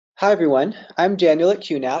Hi everyone, I'm Daniel at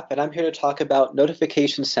QNAP and I'm here to talk about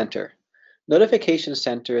Notification Center. Notification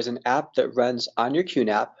Center is an app that runs on your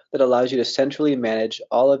QNAP that allows you to centrally manage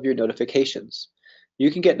all of your notifications.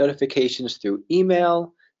 You can get notifications through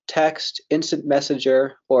email, text, instant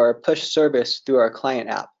messenger, or push service through our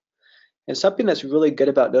client app. And something that's really good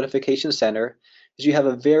about Notification Center is you have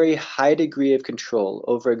a very high degree of control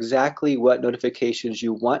over exactly what notifications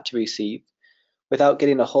you want to receive without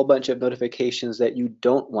getting a whole bunch of notifications that you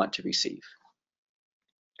don't want to receive.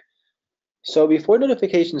 So before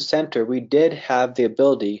Notification Center, we did have the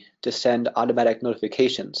ability to send automatic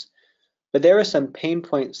notifications, but there are some pain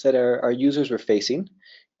points that our users were facing,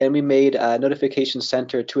 and we made Notification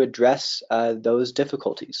Center to address those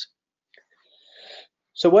difficulties.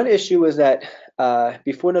 So one issue was that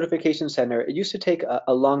before Notification Center, it used to take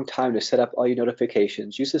a long time to set up all your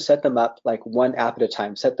notifications. You used to set them up like one app at a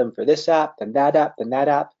time, set them for this app, then that app, then that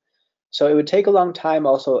app. So it would take a long time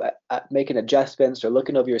also at making adjustments or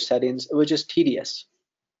looking over your settings. It was just tedious.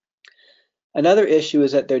 Another issue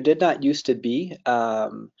is that there did not used to be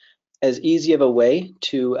as easy of a way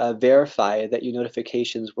to verify that your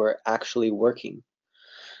notifications were actually working.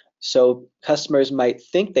 So customers might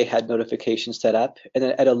think they had notifications set up and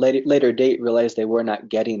then at a later date realize they were not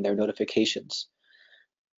getting their notifications.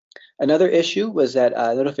 Another issue was that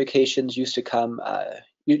notifications used to come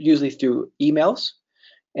usually through emails.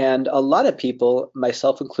 And a lot of people,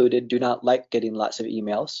 myself included, do not like getting lots of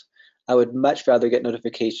emails. I would much rather get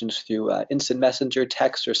notifications through instant messenger,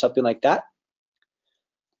 text, or something like that.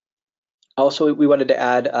 Also, we wanted to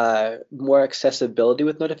add more accessibility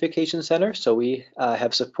with Notification Center, so we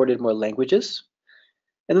have supported more languages.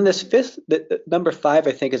 And then this number 5,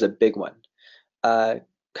 I think, is a big one.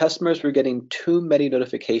 Customers were getting too many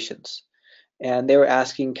notifications, and they were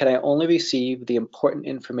asking, can I only receive the important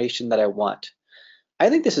information that I want? I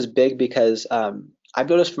think this is big because I've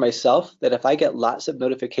noticed for myself that if I get lots of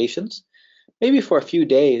notifications, maybe for a few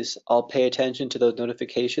days I'll pay attention to those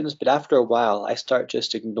notifications, but after a while I start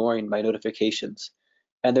just ignoring my notifications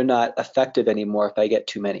and they're not effective anymore if I get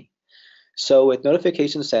too many. So with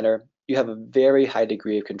Notification Center, you have a very high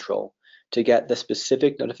degree of control to get the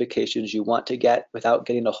specific notifications you want to get without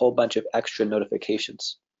getting a whole bunch of extra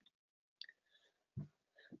notifications.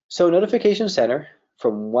 So Notification Center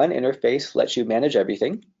from one interface lets you manage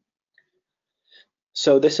everything.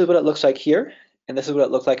 So this is what it looks like here, and this is what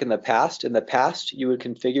it looked like in the past. In the past, you would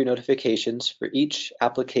configure notifications for each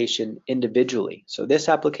application individually. So this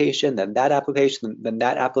application, then that application, then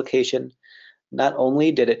that application. Not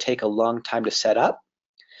only did it take a long time to set up,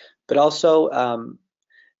 but also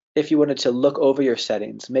if you wanted to look over your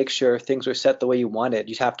settings, make sure things were set the way you wanted,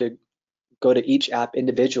 you'd have to go to each app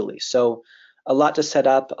individually. So a lot to set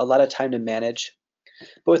up, a lot of time to manage.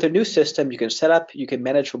 But with a new system, you can set up, you can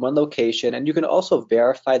manage from one location, and you can also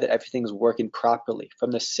verify that everything's working properly from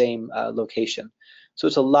the same location. So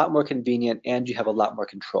it's a lot more convenient and you have a lot more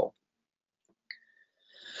control.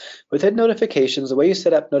 Within notifications, the way you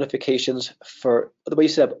set up notifications the way you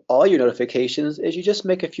set up all your notifications is you just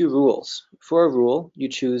make a few rules. For a rule, you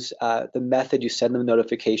choose the method you send them a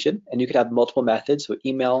notification, and you could have multiple methods, so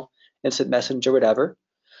email, instant messenger, whatever.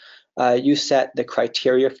 You set the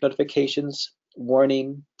criteria for notifications,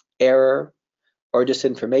 warning, error, or just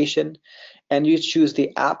information, and you choose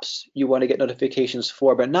the apps you want to get notifications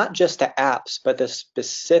for, but not just the apps, but the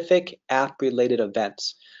specific app-related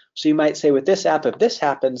events. So you might say with this app, if this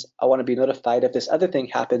happens, I want to be notified. If this other thing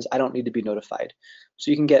happens, I don't need to be notified.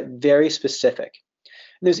 So you can get very specific.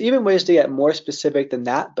 And there's even ways to get more specific than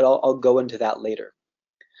that, but I'll go into that later.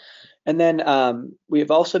 And then we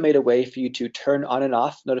have also made a way for you to turn on and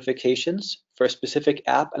off notifications for a specific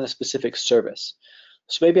app and a specific service.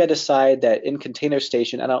 So maybe I decide that in Container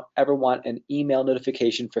Station, I don't ever want an email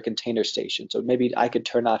notification for Container Station. So maybe I could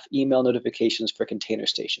turn off email notifications for Container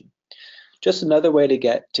Station. Just another way to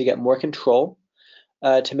get more control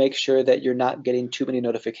to make sure that you're not getting too many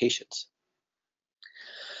notifications.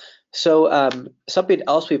 So something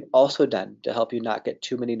else we've also done to help you not get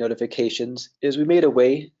too many notifications is we made a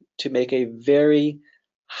way to make a very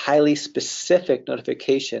highly specific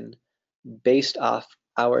notification based off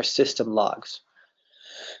our system logs.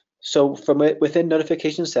 So from within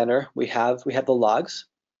Notification Center, we have the logs,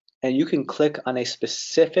 and you can click on a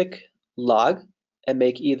specific log and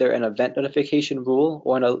make either an event notification rule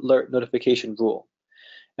or an alert notification rule.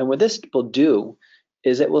 And what this will do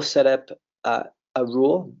is it will set up a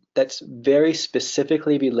rule that's very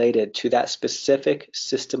specifically related to that specific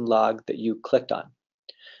system log that you clicked on.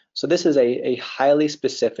 So this is a highly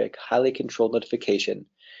specific, highly controlled notification,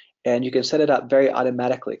 and you can set it up very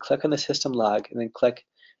automatically. Click on the system log and then click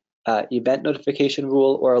event notification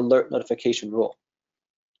rule or alert notification rule.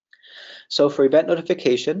 So for event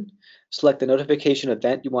notification, select the notification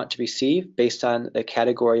event you want to receive based on the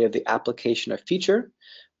category of the application or feature.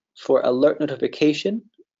 For alert notification,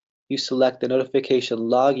 you select the notification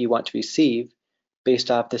log you want to receive based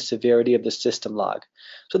off the severity of the system log.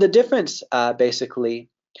 So the difference basically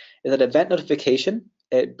is that event notification,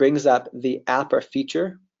 it brings up the app or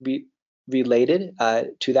feature related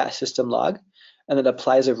to that system log, and it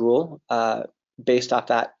applies a rule based off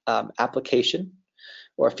that application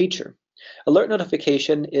or feature. Alert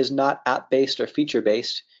notification is not app-based or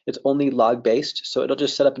feature-based. It's only log-based, so it'll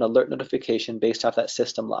just set up an alert notification based off that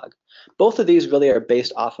system log. Both of these really are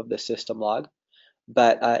based off of the system log,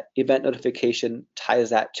 but event notification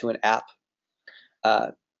ties that to an app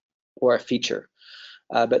or a feature,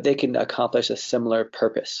 but they can accomplish a similar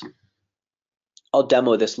purpose. I'll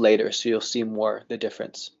demo this later, so you'll see more the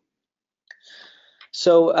difference.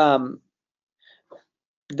 So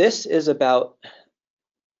this is about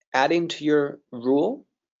adding to your rule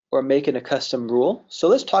or making a custom rule. So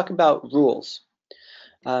let's talk about rules.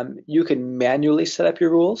 You can manually set up your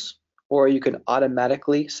rules, or you can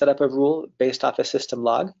automatically set up a rule based off a system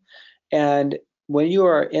log. And when you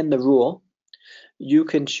are in the rule, you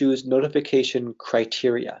can choose notification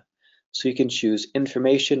criteria. So you can choose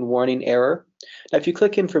information, warning, error. Now, if you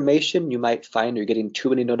click information, you might find you're getting too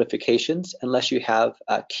many notifications unless you have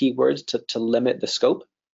keywords to limit the scope.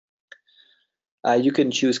 You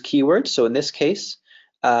can choose keywords. So in this case,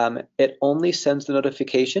 it only sends the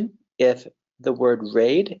notification if the word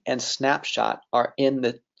RAID and snapshot are in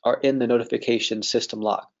the notification system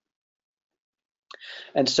log.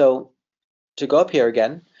 And so to go up here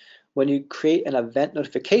again, when you create an event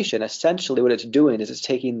notification, essentially what it's doing is it's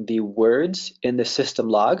taking the words in the system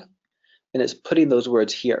log and it's putting those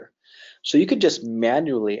words here. So you could just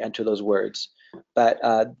manually enter those words, but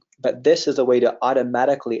this is a way to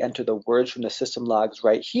automatically enter the words from the system logs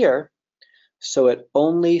right here. So it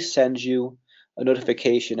only sends you a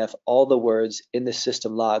notification if all the words in the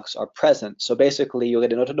system logs are present. So basically you'll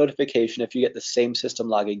get a notification if you get the same system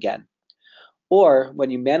log again. Or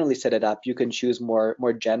when you manually set it up, you can choose more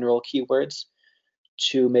general keywords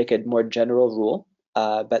to make a more general rule,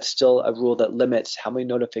 but still a rule that limits how many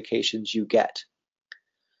notifications you get.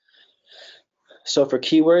 So for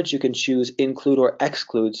keywords, you can choose include or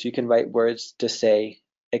exclude. So you can write words to say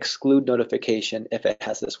exclude notification if it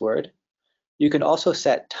has this word. You can also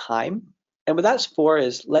set time. And what that's for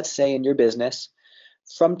is, let's say in your business,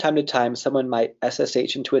 from time to time, someone might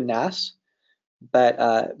SSH into a NAS,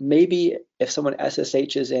 but maybe if someone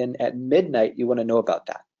SSHs in at midnight, you want to know about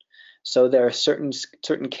that. So there are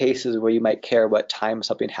certain cases where you might care what time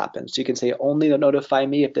something happens. So you can say only notify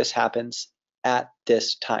me if this happens at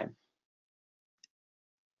this time.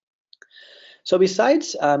 So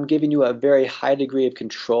besides giving you a very high degree of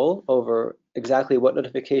control over exactly what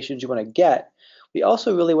notifications you want to get, we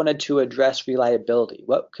also really wanted to address reliability.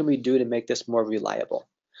 What can we do to make this more reliable?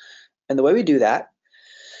 And the way we do that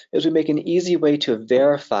is we make an easy way to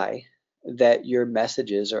verify that your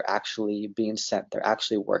messages are actually being sent, they're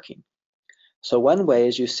actually working. So one way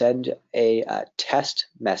is you send a test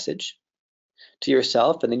message to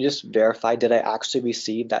yourself and then you just verify, did I actually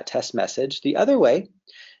receive that test message? The other way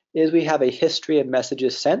is we have a history of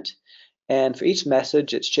messages sent, and for each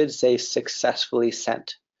message it should say successfully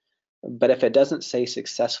sent. But if it doesn't say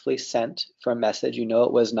successfully sent for a message, you know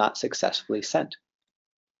it was not successfully sent.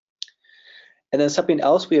 And then something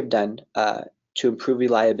else we have done to improve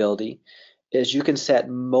reliability is you can set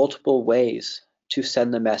multiple ways to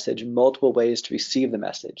send the message, multiple ways to receive the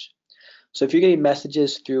message. So if you're getting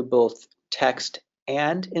messages through both text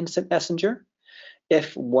and instant messenger,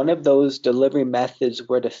 if one of those delivery methods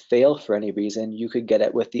were to fail for any reason, you could get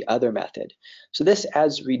it with the other method. So this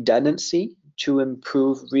adds redundancy to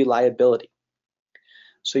improve reliability.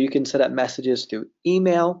 So you can set up messages through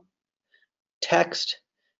email, text,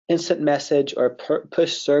 instant message, or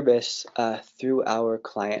push service through our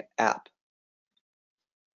client app.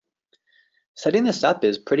 Setting this up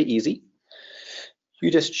is pretty easy. You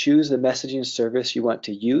just choose the messaging service you want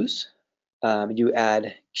to use. You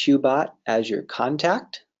add QBot as your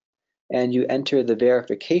contact, and you enter the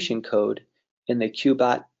verification code in the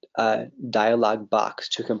QBot dialog box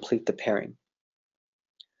to complete the pairing.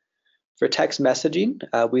 For text messaging,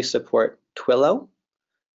 we support Twilio,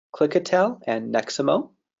 Clickatel, and Neximo,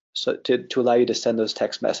 so to allow you to send those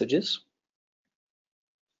text messages.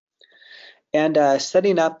 And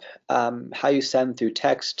setting up how you send through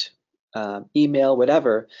text, email,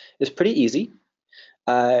 whatever, is pretty easy.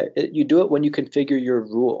 You do it when you configure your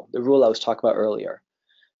rule, the rule I was talking about earlier.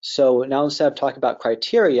 So now instead of talking about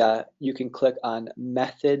criteria, you can click on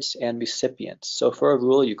methods and recipients. So for a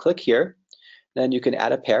rule, you click here, Then you can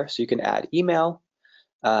add a pair, so you can add email,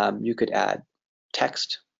 you could add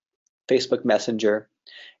text, Facebook Messenger,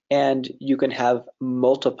 and you can have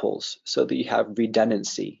multiples so that you have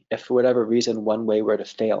redundancy if for whatever reason one way were to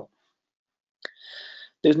fail.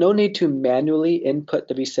 There's no need to manually input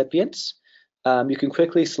the recipients. You can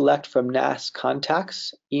quickly select from NAS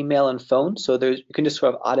contacts, email, and phone, so you can just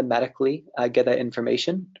sort of automatically get that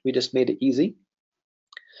information. We just made it easy.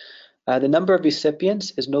 The number of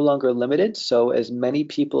recipients is no longer limited, so as many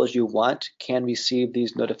people as you want can receive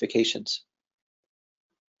these notifications.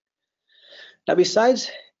 Now,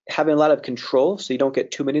 besides having a lot of control so you don't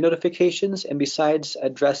get too many notifications, and besides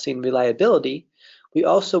addressing reliability, we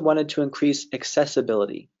also wanted to increase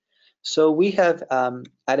accessibility. So we have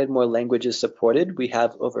added more languages supported. We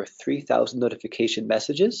have over 3,000 notification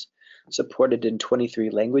messages supported in 23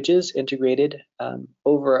 languages, integrated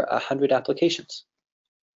over 100 applications.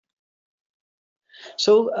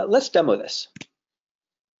 So let's demo this.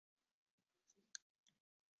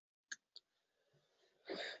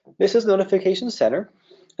 This is Notification Center,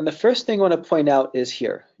 and the first thing I want to point out is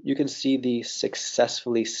here. You can see the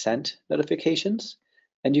successfully sent notifications,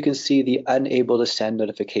 and you can see the unable to send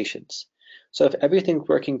notifications. So if everything's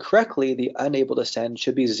working correctly, the unable to send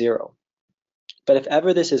should be 0. But if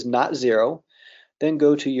ever this is not 0, then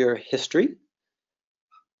go to your history.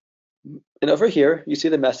 And over here, you see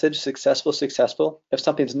the message, successful, successful. If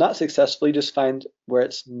something's not successful, you just find where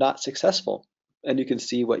it's not successful, and you can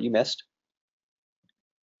see what you missed.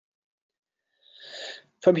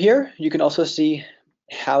 From here, you can also see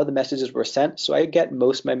how the messages were sent. So I get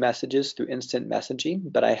most of my messages through instant messaging,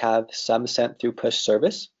 but I have some sent through push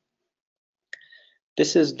service.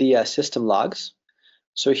 This is the system logs.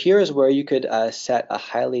 So here is where you could set a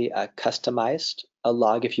highly customized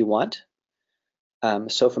log if you want.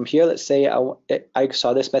 So from here, let's say I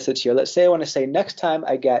saw this message here. Let's say I want to say next time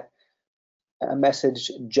I get a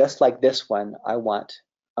message just like this one, I want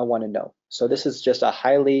to know. So this is just a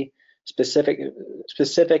highly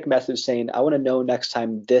specific message saying I want to know next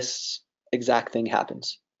time this exact thing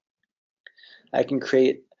happens. I can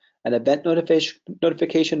create an event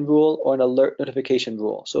notification rule or an alert notification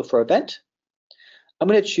rule. So for event, I'm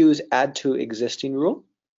going to choose add to existing rule.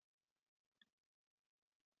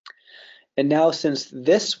 And now since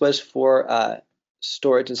this was for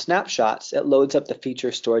storage and snapshots, it loads up the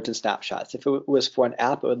feature storage and snapshots. If it was for an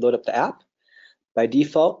app, it would load up the app. By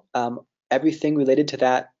default, everything related to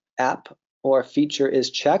that app or feature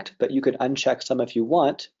is checked, but you could uncheck some if you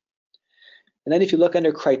want. And then if you look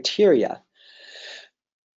under criteria,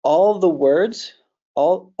 all the words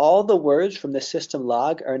from the system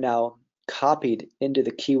log are now copied into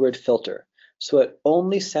the keyword filter. So it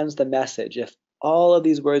only sends the message if all of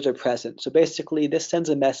these words are present. So basically this sends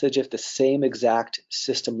a message if the same exact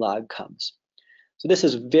system log comes. So this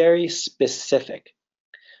is very specific.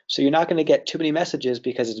 So you're not going to get too many messages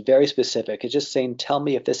because it's very specific. It's just saying, tell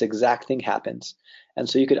me if this exact thing happens. And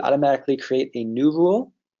so you could automatically create a new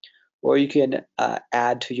rule, or you can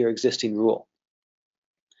add to your existing rule.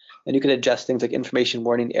 And you can adjust things like information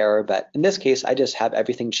warning error, but in this case, I just have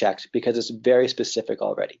everything checked because it's very specific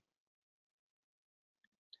already.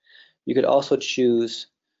 You could also choose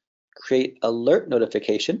create alert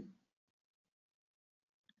notification.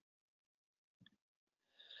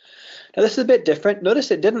 Now this is a bit different.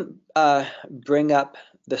 Notice it didn't bring up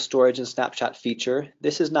the storage and snapshot feature.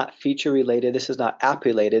 This is not feature related. This is not app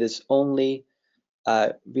related. It's only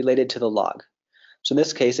related to the log. So in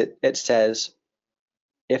this case, it says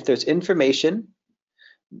if there's information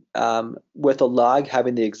with a log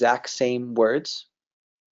having the exact same words,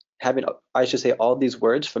 I should say all these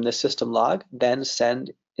words from the system log, then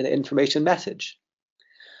send an information message.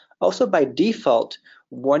 Also by default,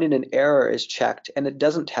 warning and error is checked and it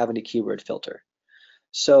doesn't have any keyword filter.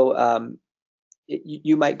 So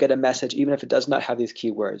you might get a message even if it does not have these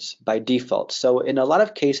keywords by default. So in a lot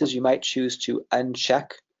of cases, you might choose to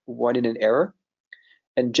uncheck warning and error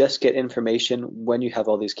and just get information when you have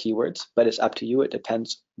all these keywords, but it's up to you. It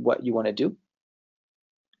depends what you want to do.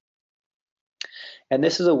 And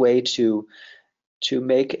this is a way to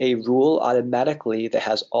make a rule automatically that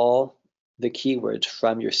has all the keywords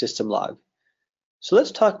from your system log. So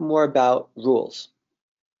let's talk more about rules.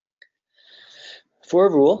 For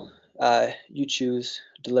a rule, you choose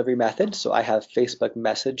delivery method. So I have Facebook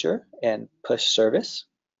Messenger and push service.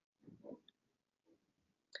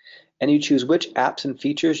 And you choose which apps and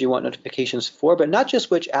features you want notifications for, but not just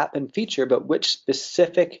which app and feature, but which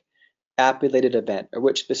specific app-related event or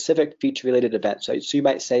which specific feature-related event. So you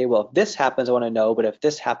might say, well, if this happens, I want to know, but if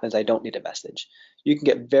this happens, I don't need a message. You can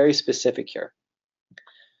get very specific here.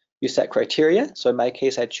 You set criteria. So in my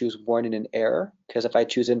case, I choose warning and error, because if I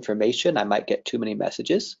choose information, I might get too many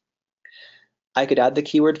messages. I could add the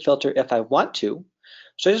keyword filter if I want to.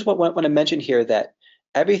 So I just want to mention here that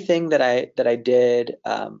everything that I did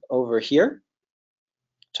over here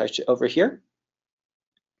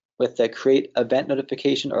with the create event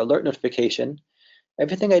notification or alert notification,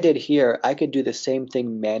 everything I did here, I could do the same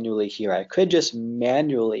thing manually here. I could just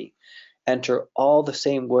manually enter all the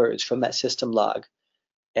same words from that system log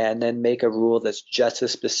and then make a rule that's just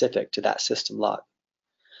as specific to that system log.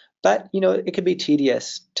 But it could be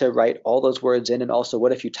tedious to write all those words in, and also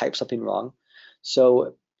what if you type something wrong?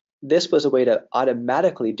 So this was a way to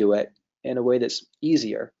automatically do it in a way that's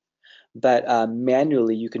easier, but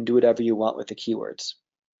manually you can do whatever you want with the keywords.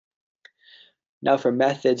 Now for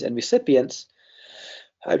methods and recipients,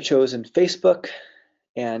 I've chosen Facebook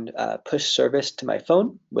and push service to my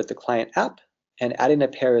phone with the client app, and adding a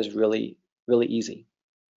pair is really, really easy.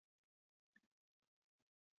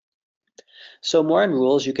 So more on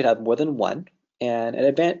rules, you could have more than one, and an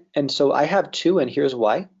event, and so I have two, and here's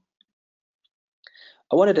why.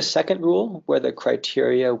 I wanted a second rule where the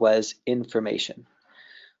criteria was information.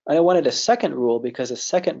 And I wanted a second rule because a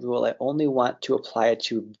second rule I only want to apply it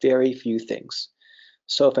to very few things.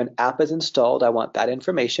 So if an app is installed, I want that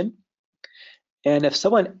information. And if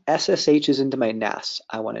someone SSHs into my NAS,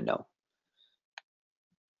 I want to know.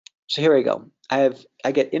 So here we go.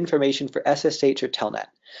 I get information for SSH or Telnet.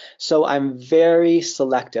 So I'm very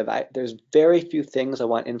selective. There's very few things I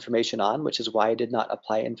want information on, which is why I did not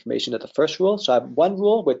apply information to the first rule. So I have one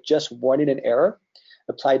rule with just warning and error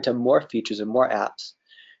applied to more features and more apps.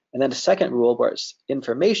 And then a second rule where it's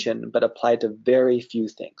information but applied to very few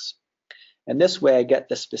things. And this way I get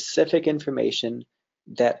the specific information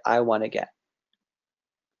that I want to get.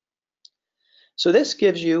 So this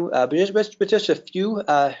gives you, with just a few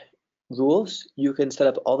rules, you can set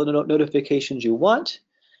up all the notifications you want,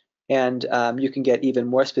 and you can get even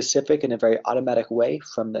more specific in a very automatic way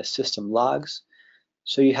from the system logs.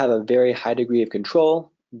 So you have a very high degree of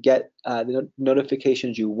control, get the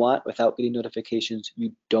notifications you want without getting notifications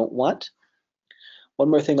you don't want. One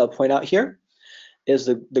more thing I'll point out here is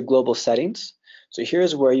the global settings. So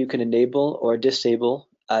here's where you can enable or disable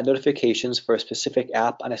notifications for a specific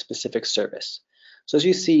app on a specific service. So as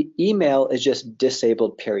you see, email is just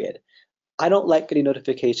disabled, period. I don't like getting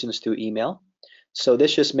notifications through email, so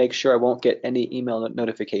this just makes sure I won't get any email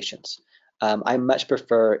notifications. I much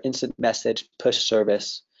prefer instant message, push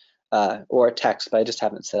service, or text, but I just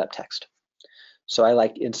haven't set up text. So I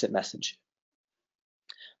like instant message.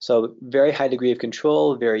 So very high degree of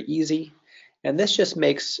control, very easy. And this just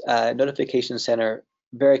makes Notification Center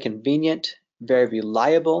very convenient, very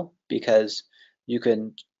reliable, because you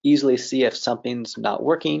can easily see if something's not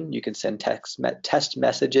working. You can send test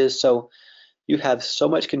messages. So you have so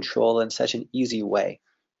much control in such an easy way.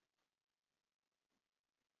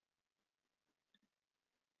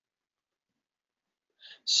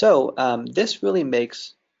 So this really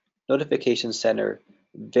makes Notification Center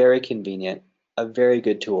very convenient, a very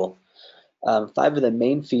good tool. 5 of the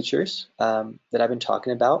main features that I've been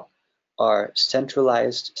talking about are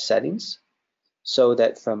centralized settings, so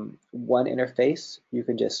that from one interface you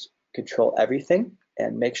can just control everything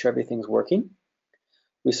and make sure everything's working.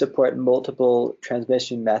 We support multiple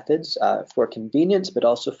transmission methods for convenience, but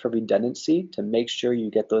also for redundancy to make sure you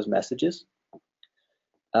get those messages.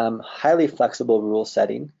 Highly flexible rule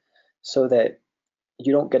setting, so that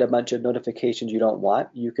you don't get a bunch of notifications you don't want.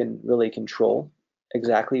 You can really control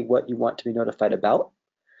exactly what you want to be notified about.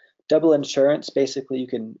 Double insurance, basically you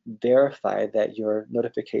can verify that your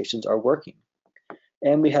notifications are working.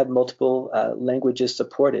 And we have multiple languages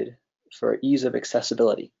supported for ease of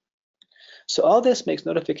accessibility. So all this makes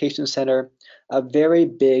Notification Center a very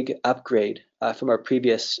big upgrade from our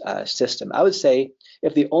previous system. I would say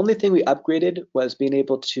if the only thing we upgraded was being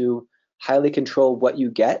able to highly control what you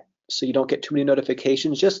get, so you don't get too many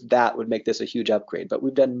notifications, just that would make this a huge upgrade, but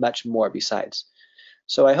we've done much more besides.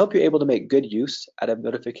 So I hope you're able to make good use out of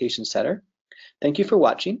Notification Center. Thank you for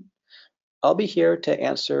watching. I'll be here to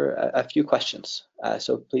answer a few questions,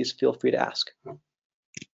 so please feel free to ask.